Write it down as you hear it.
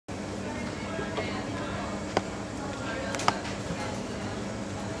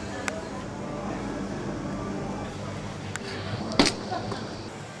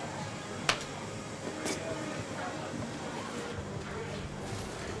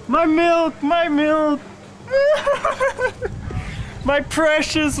My milk! My milk! My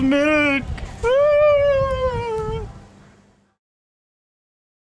precious milk!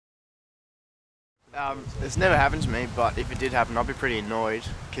 It's never happened to me, but if it did happen, I'd be pretty annoyed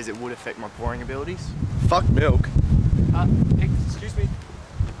because it would affect my pouring abilities. Fuck milk. Excuse me.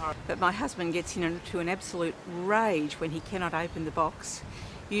 But my husband gets into an absolute rage when he cannot open the box.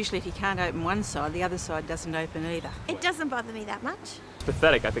 Usually if he can't open one side, the other side doesn't open either. It doesn't bother me that much. It's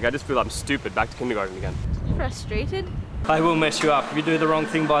pathetic, I think. I just feel I'm stupid. Back to kindergarten again. Frustrated. They will mess you up. If you do the wrong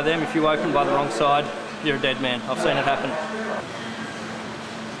thing by them, if you open by the wrong side, you're a dead man. I've seen it happen.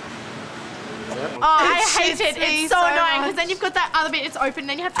 Oh, I hate it. It's so annoying because then you've got that other bit, it's open,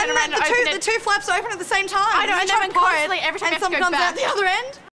 then you have to turn around and open it. The two flaps open at the same time. I know, and then constantly every time you have to go back. And something comes out the other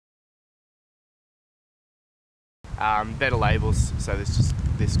end. Better labels, so there's just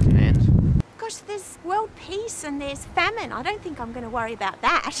this command. Gosh, there's world peace and there's famine. I don't think I'm going to worry about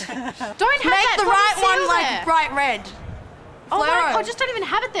that. Don't have Make that the right one there. like bright red. Oh my God, just don't even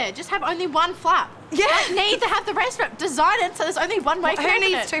have it there. Just have only one flap. Yeah. You don't need to have the rest of it. Design it so there's only one way to open it. Who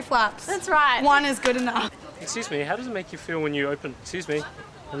needs two flaps? That's right. One is good enough. Excuse me, how does it make you feel when you open... Excuse me.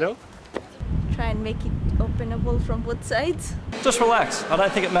 Hello? Try and make it openable from both sides. Just relax. I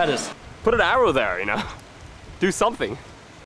don't think it matters. Put an arrow there, you know? Do something.